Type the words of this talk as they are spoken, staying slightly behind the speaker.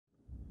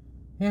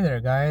Hey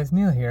there guys,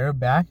 Neil here,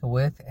 back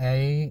with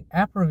an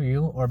app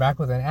review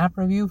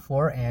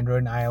for Android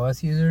and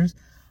iOS users.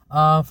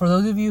 For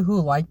those of you who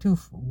like to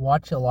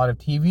watch a lot of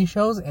TV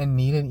shows and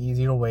need an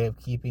easier way of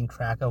keeping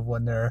track of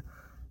when they're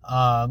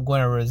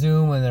going to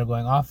resume, when they're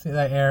going off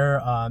the air,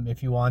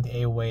 if you want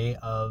a way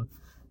of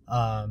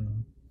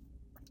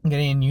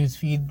getting a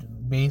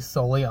newsfeed based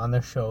solely on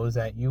the shows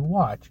that you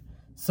watch.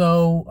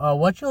 So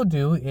what you'll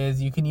do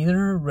is you can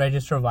either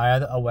register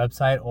via a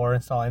website or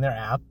installing their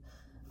app.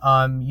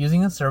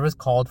 Using a service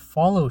called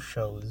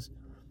Followshows.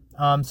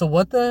 So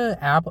what the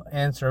app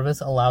and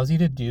service allows you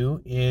to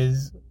do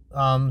is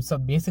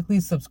basically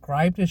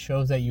subscribe to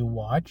shows that you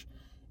watch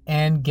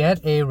and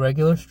get a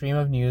regular stream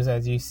of news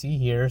as you see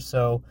here.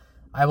 So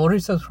I've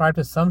already subscribed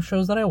to some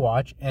shows that I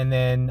watch, and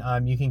then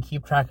you can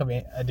keep track of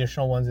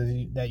additional ones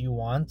that you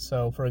want.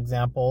 So for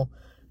example,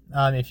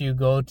 if you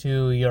go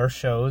to your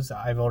shows,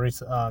 I've already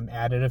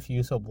added a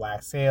few. So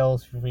Black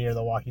Sails, Fear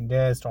the Walking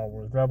Dead, Star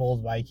Wars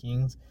Rebels,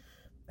 Vikings,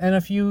 and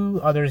a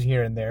few others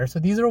here and there. So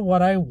these are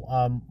what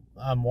I'm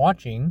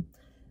watching,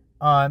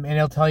 and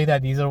it'll tell you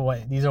that these are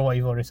what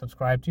you've already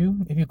subscribed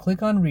to. If you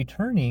click on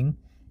returning,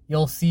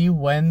 you'll see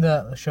when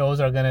the shows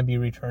are going to be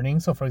returning.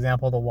 So for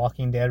example, The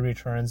Walking Dead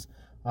returns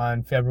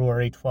on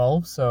February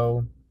 12th.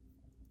 So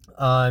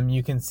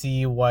you can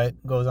see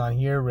what goes on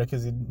here. Rick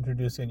is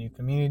introducing a new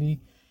community.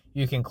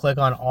 You can click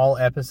on all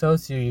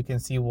episodes so you can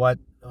see what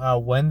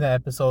when the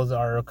episodes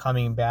are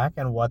coming back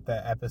and what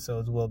the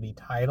episodes will be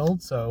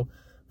titled. So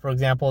for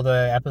example,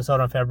 the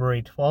episode on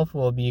February 12th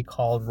will be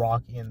called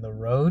Rock in the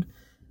Road.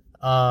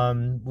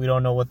 We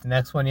don't know what the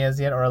next one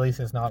is yet, or at least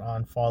it's not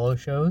on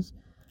Followshows.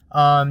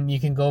 You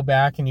can go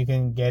back and you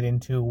can get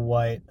into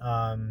what,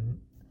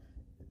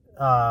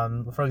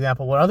 for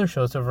example, what other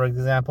shows. So for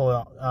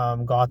example,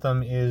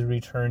 Gotham is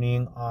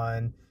returning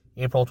on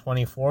April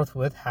 24th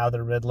with How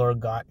the Riddler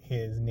Got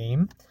His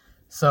Name.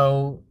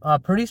 So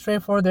pretty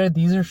straightforward there.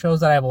 These are shows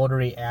that I've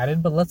already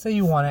added, but let's say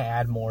you want to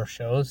add more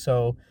shows.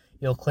 So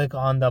you'll click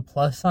on the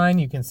plus sign.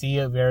 You can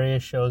see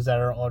various shows that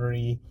are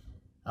already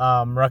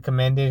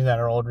recommended, that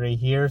are already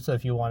here. So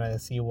if you want to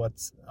see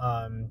what's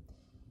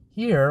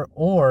here,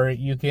 or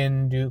you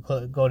can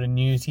go to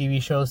new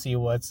TV shows, see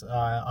what's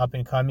up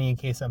and coming in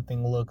case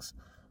something looks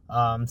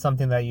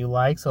something that you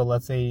like. So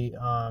let's say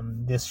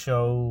this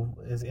show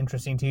is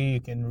interesting to you.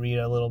 You can read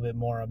a little bit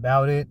more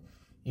about it.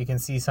 You can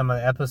see some of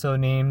the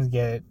episode names,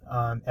 get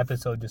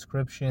episode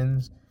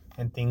descriptions,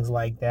 and things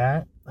like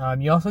that.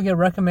 You also get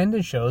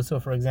recommended shows. So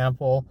for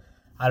example,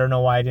 I don't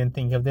know why I didn't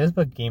think of this,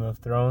 but Game of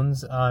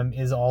Thrones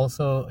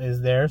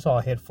is there. So I'll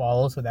hit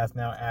follow. So that's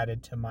now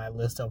added to my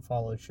list of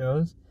followed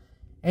shows.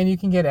 And you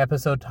can get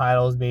episode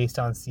titles based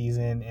on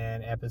season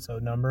and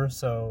episode number.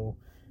 So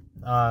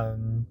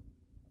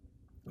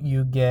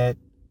you get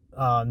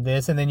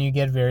this, and then you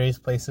get various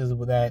places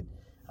that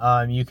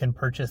you can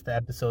purchase the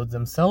episodes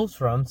themselves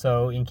from.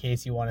 So in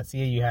case you want to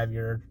see it, you have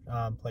your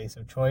place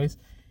of choice.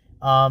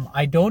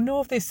 I don't know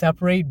if they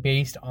separate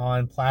based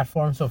on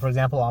platform. So for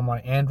example, I'm on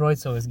Android,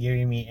 so it's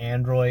giving me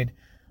Android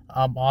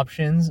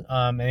options.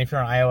 And if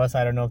you're on iOS,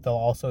 I don't know if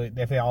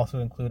they also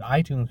include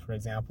iTunes, for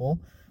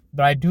example.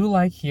 But I do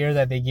like here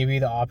that they give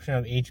you the option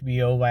of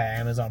HBO via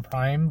Amazon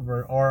Prime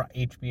or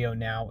HBO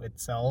Now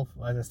itself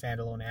as a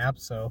standalone app.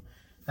 So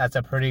that's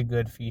a pretty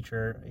good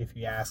feature if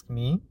you ask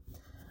me.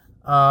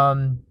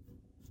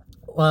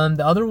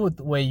 The other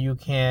way you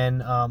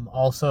can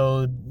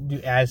also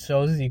add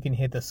shows is you can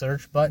hit the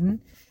search button.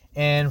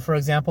 And for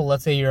example,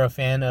 let's say you're a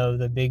fan of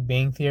The Big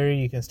Bang Theory,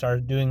 you can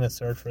start doing a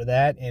search for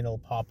that and it'll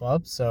pop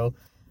up. So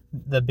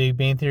The Big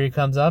Bang Theory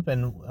comes up,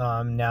 and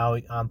now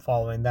I'm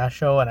following that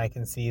show, and I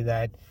can see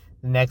that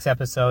the next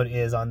episode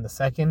is on the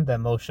 2nd, the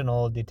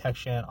Emotional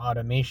Detection and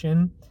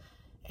Automation,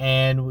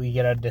 and we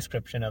get a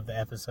description of the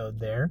episode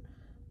there.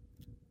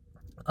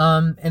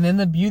 And then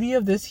the beauty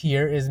of this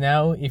here is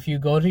now if you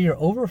go to your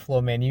overflow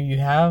menu,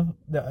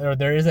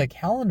 there is a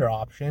calendar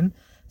option,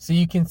 so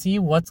you can see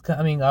what's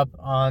coming up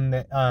on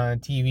the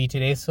TV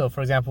today. So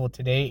for example,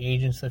 today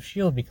Agents of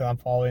S.H.I.E.L.D., because I'm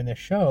following the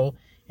show,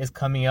 is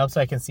coming up,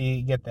 so I can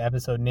get the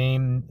episode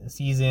name,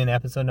 season,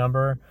 episode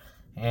number,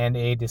 and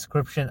a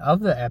description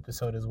of the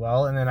episode as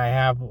well. And then I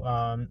have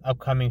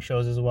upcoming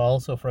shows as well.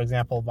 So for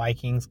example,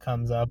 Vikings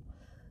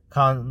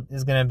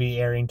is going to be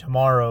airing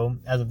tomorrow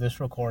as of this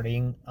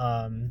recording,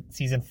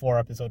 season 4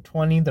 episode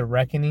 20, The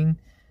Reckoning,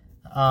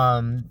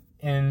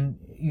 and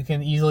you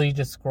can easily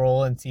just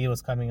scroll and see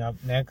what's coming up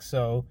next.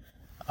 So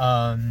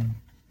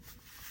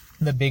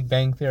The Big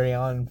Bang Theory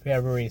on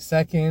February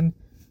 2nd,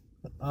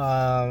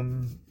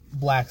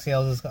 Black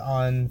Sails is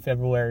on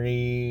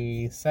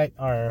February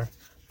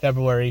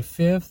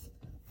 5th,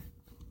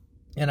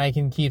 and I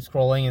can keep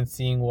scrolling and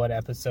seeing what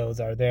episodes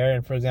are there.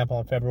 And for example,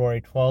 on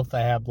February 12th,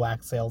 I have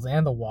Black Sails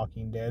and The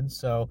Walking Dead.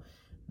 So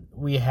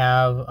we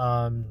have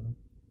a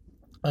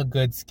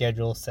good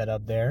schedule set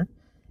up there.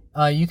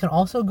 You can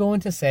also go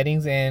into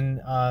settings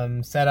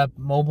and set up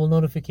mobile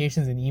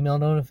notifications and email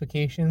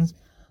notifications.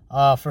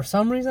 For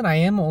some reason, I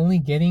am only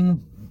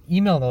getting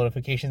email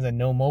notifications and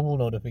no mobile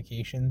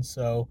notifications.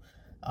 So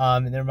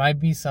And there might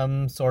be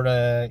some sort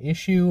of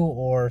issue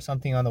or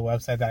something on the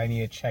website that I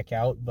need to check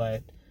out,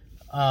 but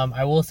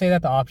I will say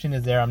that the option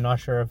is there. I'm not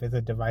sure if it's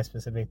a device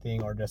specific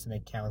thing or just an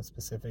account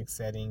specific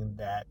setting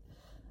that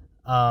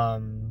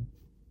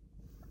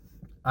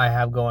I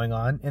have going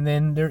on. And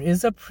then there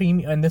is a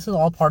premium, and this is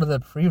all part of the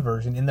free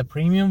version. In the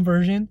premium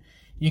version,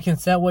 you can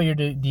set what your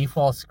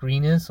default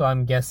screen is. So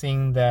I'm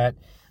guessing that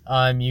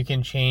you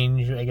can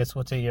change, I guess,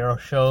 what's your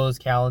shows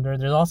calendar.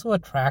 There's also a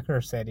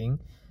tracker setting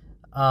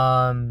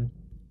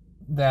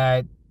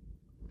that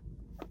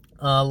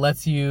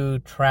lets you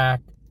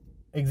track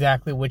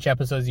exactly which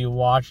episodes you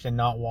watched and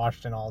not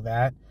watched and all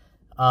that.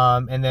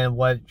 And then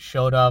what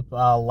showed up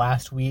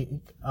last week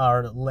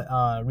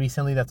or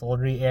recently that's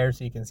already aired,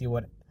 so you can see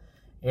what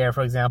aired,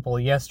 for example,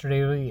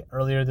 yesterday,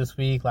 earlier this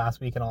week, last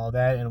week, and all of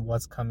that, and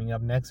what's coming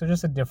up next. So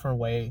just a different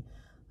way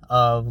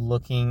of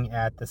looking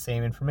at the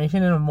same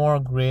information in a more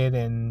grid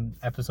and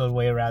episode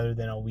way rather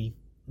than a week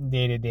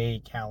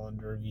day-to-day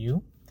calendar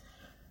view.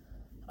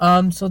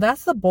 So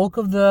that's the bulk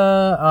of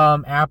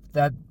the app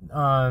that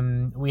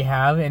we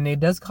have, and it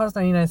does cost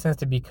 99 cents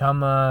to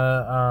become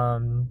a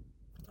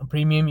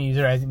premium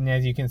user.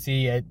 As you can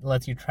see, it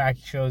lets you track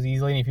shows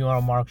easily, and if you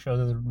want to mark shows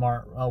as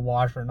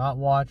watched or not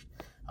watched,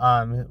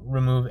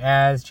 remove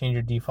ads, change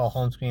your default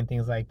home screen,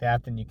 things like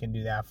that, then you can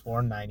do that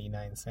for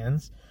 99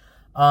 cents.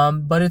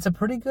 But it's a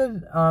pretty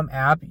good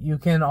app. You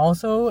can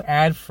also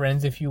add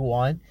friends if you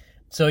want.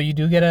 So you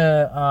do get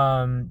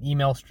a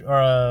email or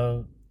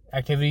a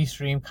activity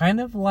stream,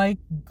 kind of like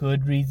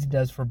Goodreads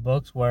does for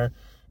books, where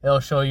it'll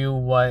show you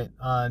what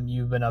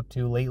you've been up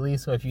to lately.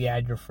 So if you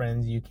add your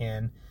friends, you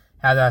can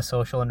have that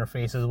social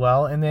interface as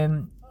well. And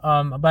then,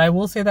 but I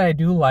will say that I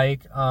do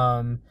like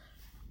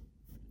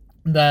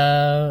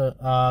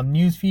the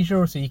news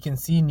feature, so you can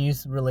see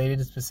news related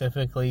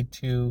specifically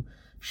to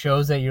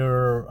shows that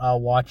you're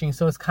watching.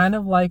 So it's kind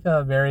of like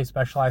a very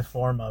specialized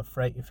form of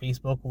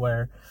Facebook,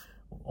 where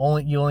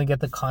you only get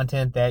the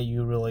content that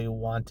you really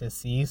want to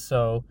see.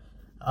 So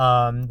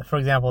for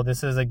example,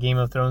 this is a Game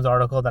of Thrones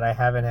article that I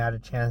haven't had a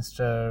chance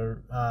to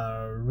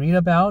read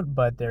about,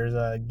 but there's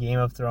a Game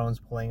of Thrones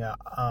pulling a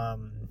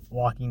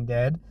Walking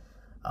Dead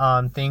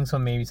thing, so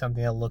maybe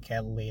something to look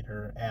at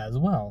later as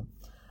well.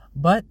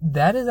 But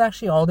that is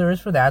actually all there is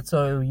for that.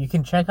 So you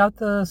can check out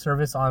the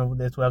service on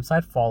this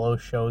website,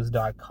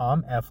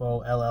 followshows.com,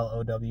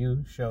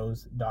 FOLLOW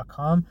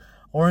shows.com,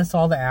 or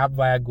install the app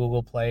via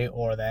Google Play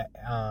or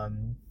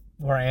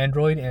or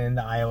Android and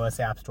the iOS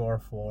App Store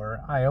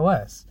for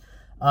iOS.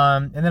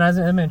 And then, as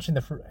I mentioned,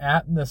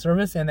 the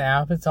service and the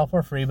app itself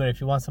are free, but if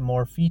you want some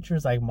more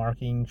features like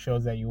marking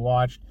shows that you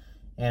watched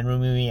and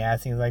removing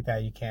ads, things like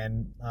that, you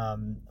can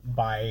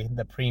buy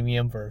the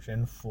premium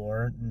version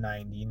for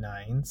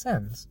 99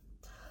 cents.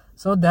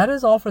 So that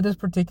is all for this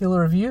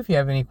particular review. If you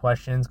have any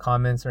questions,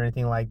 comments, or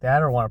anything like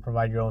that, or want to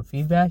provide your own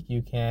feedback,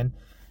 you can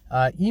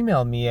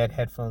email me at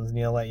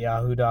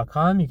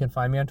headphonesneil@yahoo.com. You can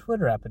find me on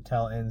Twitter at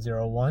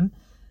PatelN01.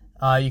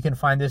 You can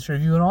find this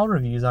review and all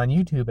reviews on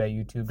YouTube at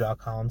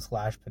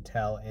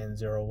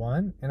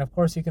youtube.com/PatelN01. And of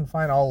course, you can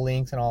find all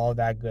links and all of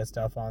that good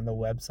stuff on the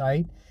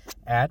website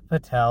at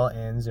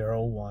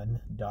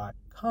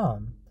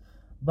PatelN01.com.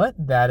 But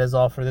that is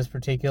all for this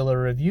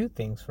particular review.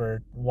 Thanks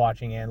for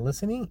watching and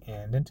listening,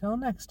 and until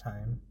next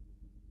time.